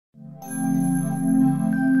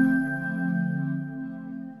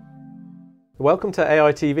Welcome to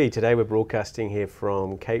AI TV. Today we're broadcasting here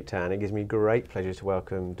from Cape Town. It gives me great pleasure to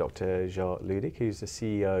welcome Dr. Jacques Ludick, who's the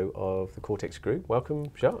CEO of the Cortex Group. Welcome,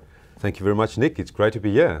 Jacques. Thank you very much, Nick. It's great to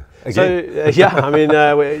be here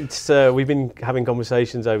again. So, we've been having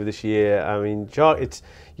conversations over this year. I mean, Jacques,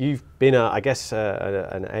 you've been,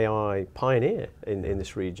 an AI pioneer in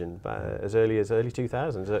this region as early as early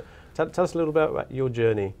 2000s. Tell us a little bit about your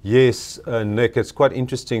journey. Yes, Nick, it's quite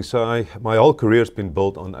interesting. So my whole career has been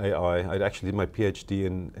built on AI. I actually did my PhD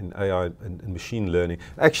in AI and machine learning.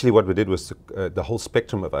 Actually, what we did was the whole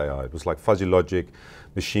spectrum of AI. It was like fuzzy logic,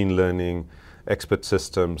 machine learning, expert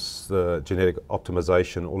systems, genetic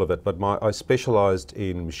optimization, all of it. But I specialized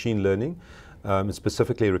in machine learning, and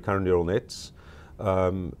specifically recurrent neural nets.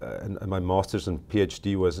 And my master's and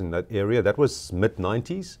PhD was in that area. That was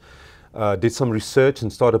mid-90s. Did some research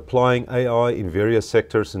and started applying AI in various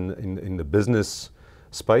sectors in the business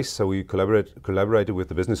space. So we collaborated with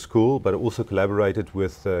the business school, but also collaborated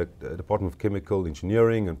with the Department of Chemical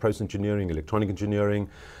Engineering and Process Engineering, Electronic Engineering,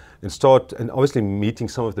 and obviously meeting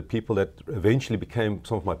some of the people that eventually became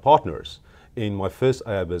some of my partners in my first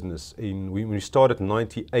AI business. When we started in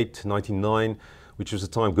 98, 99, which was the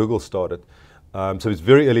time Google started. So it's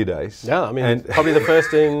very early days. Yeah, I mean, probably the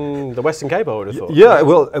first in the Western Cape, I would have thought. Yeah,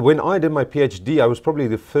 well, when I did my PhD, I was probably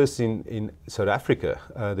the first in South Africa.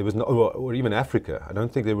 There was no, or even Africa. I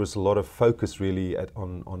don't think there was a lot of focus really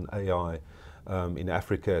on AI in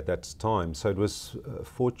Africa at that time. So it was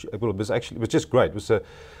it was just great. It was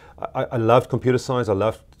I loved computer science. I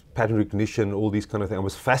loved pattern recognition, all these kind of things. I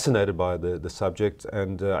was fascinated by the subject,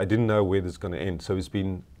 and I didn't know where this is going to end. So it's been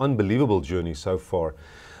an unbelievable journey so far.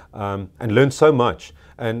 And learned so much.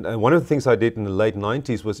 And one of the things I did in the late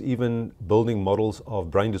 90s was even building models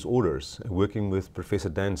of brain disorders, working with Professor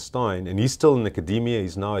Dan Stein. And he's still in academia,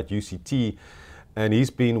 he's now at UCT, and he's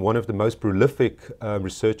been one of the most prolific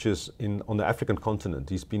researchers on the African continent.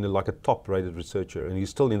 He's been like a top-rated researcher, and he's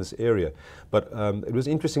still in this area. But it was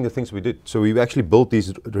interesting the things we did. So we actually built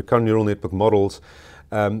these recurrent neural network models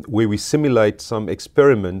where we simulate some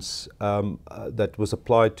experiments that was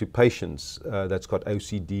applied to patients that's got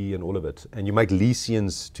OCD and all of it. And you make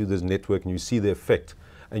lesions to this network and you see the effect.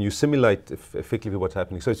 And you simulate effectively what's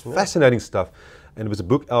happening. So it's fascinating stuff. And there was a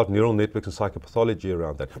book out, Neural Networks and Psychopathology,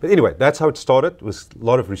 around that. But anyway, that's how it started. It was a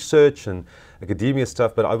lot of research and academia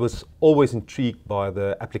stuff, but I was always intrigued by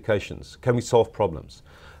the applications. Can we solve problems?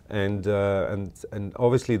 And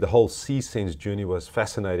obviously the whole C-Sense journey was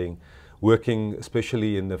fascinating, working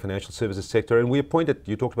especially in the financial services sector. And we appointed,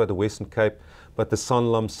 you talked about the Western Cape, but the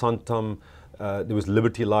Sanlam, Santam, there was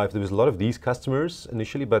Liberty Life, there was a lot of these customers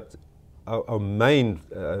initially, but our main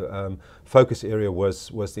focus area was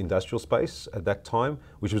the industrial space at that time,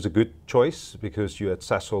 which was a good choice because you had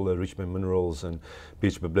Sasol, Richmond Minerals, and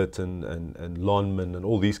Beach Babbitt, and Lonmin, and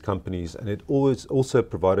all these companies. And it always also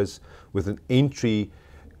provided us with an entry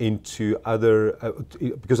into other,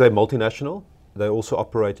 because they're multinational, they're also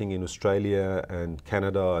operating in Australia and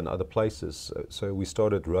Canada and other places. So we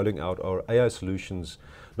started rolling out our AI solutions,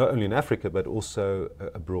 not only in Africa, but also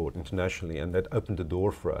abroad, internationally, and that opened the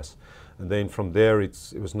door for us. And then from there,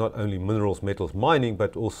 it was not only minerals, metals, mining,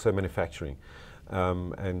 but also manufacturing.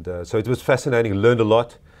 So it was fascinating, learned a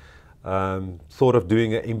lot. Thought of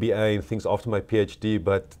doing an MBA and things after my PhD,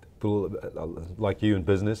 but like you in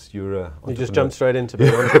business, you're an entrepreneur. You just jumped straight into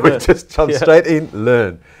being an entrepreneur. We just jumped straight in,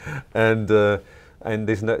 learn, and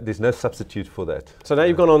there's no substitute for that. So now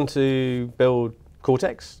you've gone on to build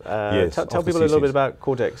Cortex. Yes, tell people a little bit about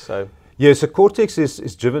Cortex. So Cortex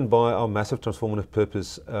is driven by our massive transformative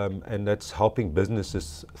purpose, and that's helping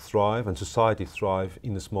businesses thrive and society thrive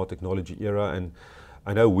in the smart technology era. And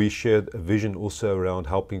I know we shared a vision also around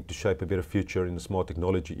helping to shape a better future in the smart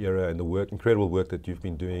technology era, and the incredible work that you've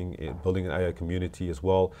been doing in building an AI community as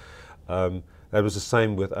well. That was the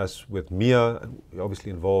same with us, with MIA, obviously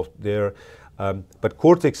involved there. But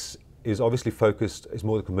Cortex is obviously is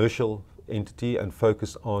more the commercial entity and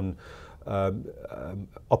focused on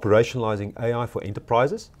operationalizing AI for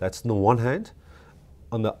enterprises. That's on the one hand.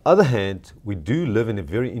 On the other hand, we do live in a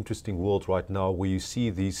very interesting world right now where you see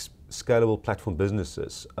these scalable platform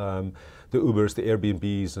businesses, the Ubers, the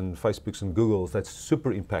Airbnbs, and Facebooks and Googles. That's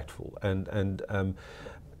super impactful, and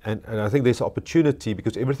I think there's opportunity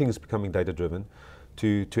because everything is becoming data driven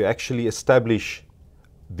to actually establish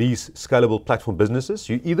these scalable platform businesses.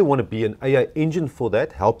 You either want to be an AI engine for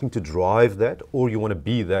that, helping to drive that, or you want to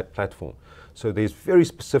be that platform. So there's very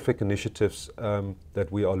specific initiatives that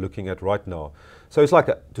we are looking at right now. So it's like,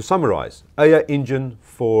 to summarize, AI engine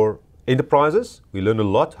for enterprises. We learn a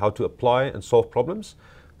lot how to apply and solve problems.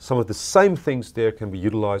 some of the same things there can be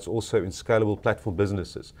utilized also in scalable platform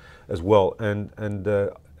businesses as well. And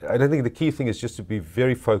I don't think the key thing is just to be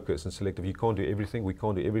very focused and selective. You can't do everything, we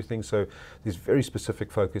can't do everything. So there's very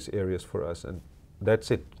specific focus areas for us, and that's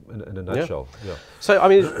it in a nutshell. Yeah. So I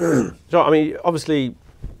mean, John, I mean, obviously,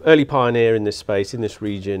 early pioneer in this space, in this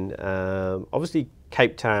region. Obviously,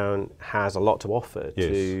 Cape Town has a lot to offer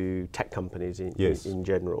to tech companies in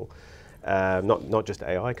general, not just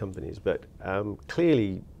AI companies, but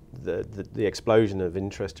clearly the explosion of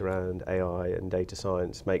interest around AI and data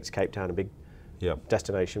science makes Cape Town a big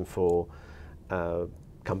destination for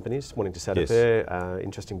companies wanting to set up here.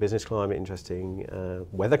 Interesting business climate, interesting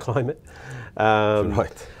weather climate.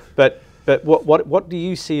 Right. But what do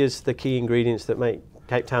you see as the key ingredients that make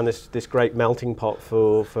Cape Town this great melting pot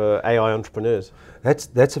for AI entrepreneurs?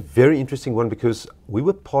 That's a very interesting one, because we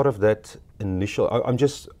were part of that initial. I'm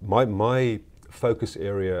just my focus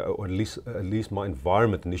area, or at least my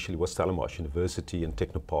environment initially, was Stellenbosch University and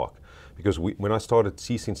Technopark, because when I started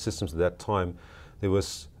CSense Systems at that time, there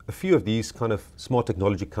was a few of these kind of smart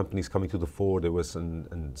technology companies coming to the fore. There was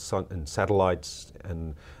and satellites,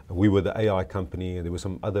 and we were the AI company, and there were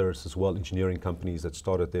some others as well, engineering companies that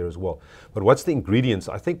started there as well. But what's the ingredients?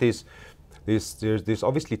 I think there's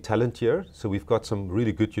obviously talent here. So we've got some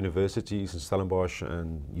really good universities in Stellenbosch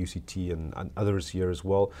and UCT and others here as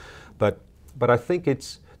well. But I think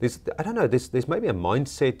there's maybe a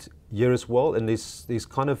mindset here as well, and there's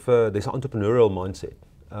kind of there's an entrepreneurial mindset,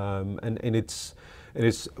 and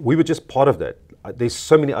we were just part of that. There's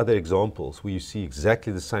so many other examples where you see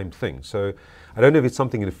exactly the same thing. So I don't know if it's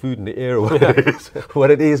something in the food and the air or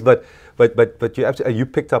what it is, but you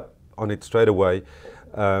picked up on it straight away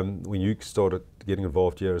when you started getting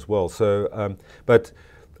involved here as well. So,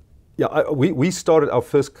 we started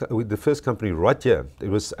the first company right here. It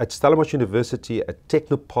was at Stellenbosch University, at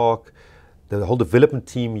Technopark. The whole development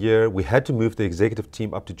team here, we had to move the executive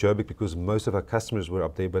team up to Joburg because most of our customers were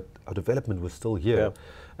up there, but our development was still here. Yeah.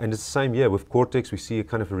 And it's the same year with Cortex. We see a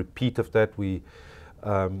kind of a repeat of that. There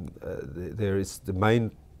is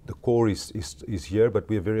the core is here, but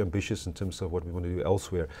we are very ambitious in terms of what we want to do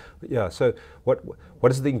elsewhere. But yeah, so what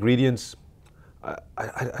is the ingredients?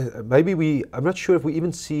 I'm not sure if we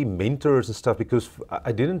even see mentors and stuff, because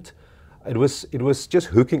it was just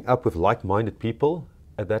hooking up with like-minded people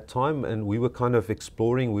at that time, and we were kind of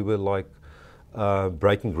exploring. We were like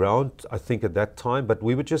breaking ground, I think, at that time, but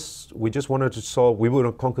we just wanted to solve. We were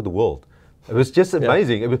going to conquer the world. It was just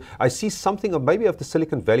amazing. I see something of the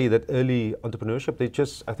Silicon Valley, that early entrepreneurship.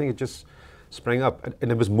 I think it just sprang up,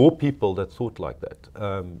 and there was more people that thought like that.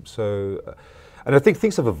 And I think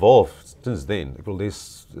things have evolved since then. Well,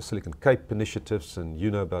 there's the Silicon Cape initiatives, and you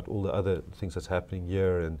know about all the other things that's happening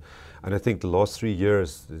here. And I think the last 3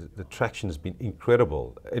 years, the traction has been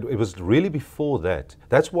incredible. It was really before that.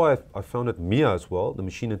 That's why I founded MIA as well, the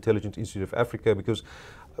Machine Intelligence Institute of Africa, because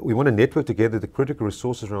we want to network together the critical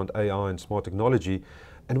resources around AI and smart technology.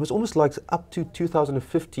 And it was almost like up to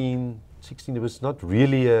 2015, 16, there was not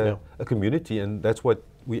really a community, and that's what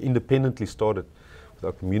we independently started with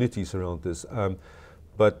our communities around this.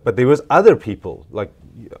 But there was other people, like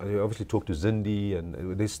I obviously talked to Zindi and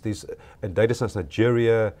and Data Science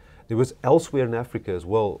Nigeria. There was elsewhere in Africa as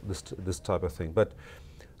well, this type of thing. But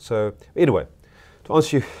so anyway, to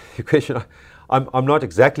answer your question, I'm not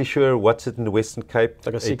exactly sure what's it in the Western Cape.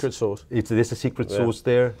 Like a secret sauce. There's a secret sauce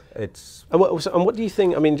there. And what do you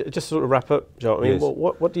think? I mean, just to sort of wrap up, John. I mean,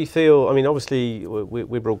 what do you feel? I mean, obviously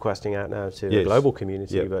we're broadcasting out now to the global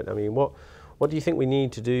community, but I mean, what do you think we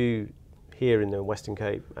need to do here in the Western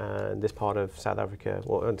Cape and this part of South Africa,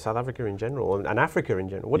 and South Africa in general, and Africa in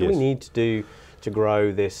general? What do we need to do to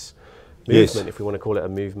grow this movement, if we want to call it a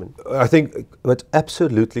movement? I think that's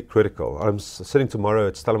absolutely critical. I'm sitting tomorrow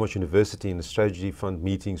at Stellenbosch University in the strategy fund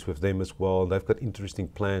meetings with them as well. They've got interesting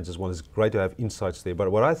plans as well. It's great to have insights there.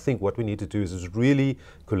 But what we need to do is really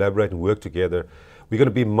collaborate and work together. We're going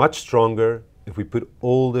to be much stronger if we put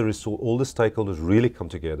all the stakeholders really come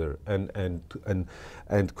together and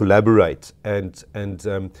collaborate.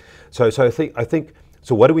 So I think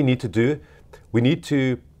what do we need to do? We need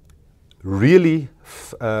to really,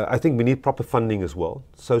 I think we need proper funding as well,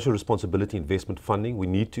 social responsibility investment funding.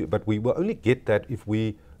 But we will only get that if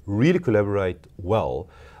we really collaborate well.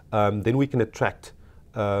 Then we can attract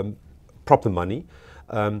proper money.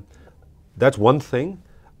 That's one thing.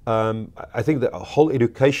 I think the whole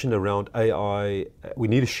education around AI, we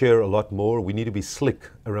need to share a lot more. We need to be slick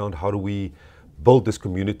around how do we build this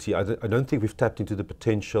community. I don't think we've tapped into the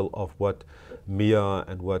potential of what MIA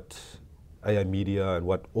and what AI Media and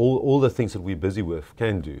what all the things that we're busy with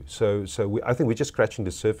can do. I think we're just scratching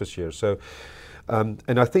the surface here. So,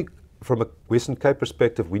 and I think from a Western Cape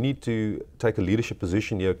perspective, we need to take a leadership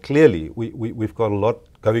position here. Clearly, we've got a lot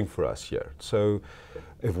going for us here. So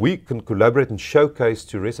if we can collaborate and showcase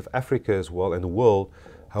to the rest of Africa as well and the world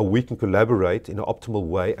how we can collaborate in an optimal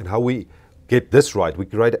way and how we get this right, we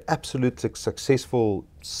create an absolute successful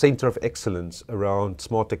center of excellence around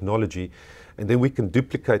smart technology, and then we can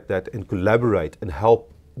duplicate that and collaborate and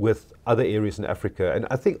help with other areas in Africa. And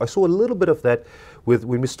I think I saw a little bit of that with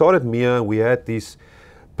when we started MIA. We had these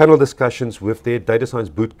panel discussions with their data science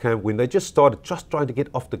bootcamp when they just started trying to get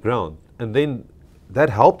off the ground, and then that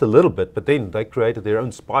helped a little bit, but then they created their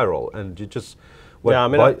own spiral, and you just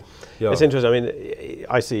it's interesting. I mean,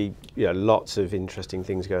 I see lots of interesting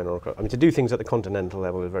things going on. I mean, to do things at the continental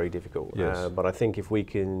level is very difficult. Yes. But I think if we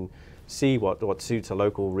can see what suits a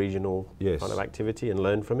local, regional kind of activity and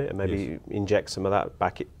learn from it, and maybe inject some of that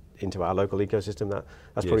back into our local ecosystem,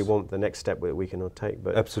 that's probably the next step we can take.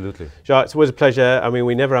 But absolutely, Jacques, it's always a pleasure. I mean,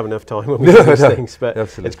 we never have enough time when we do these things, but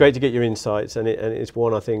it's great to get your insights, and it's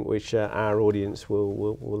one I think which our audience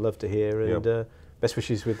will love to hear. And best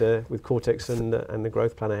wishes with Cortex and the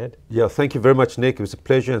growth plan ahead. Yeah, thank you very much, Nick. It was a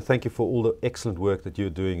pleasure, and thank you for all the excellent work that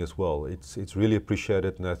you're doing as well. It's really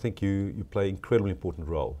appreciated, and I think you play an incredibly important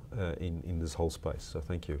role in this whole space. So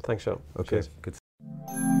thank you. Thanks, Sean. Okay, good.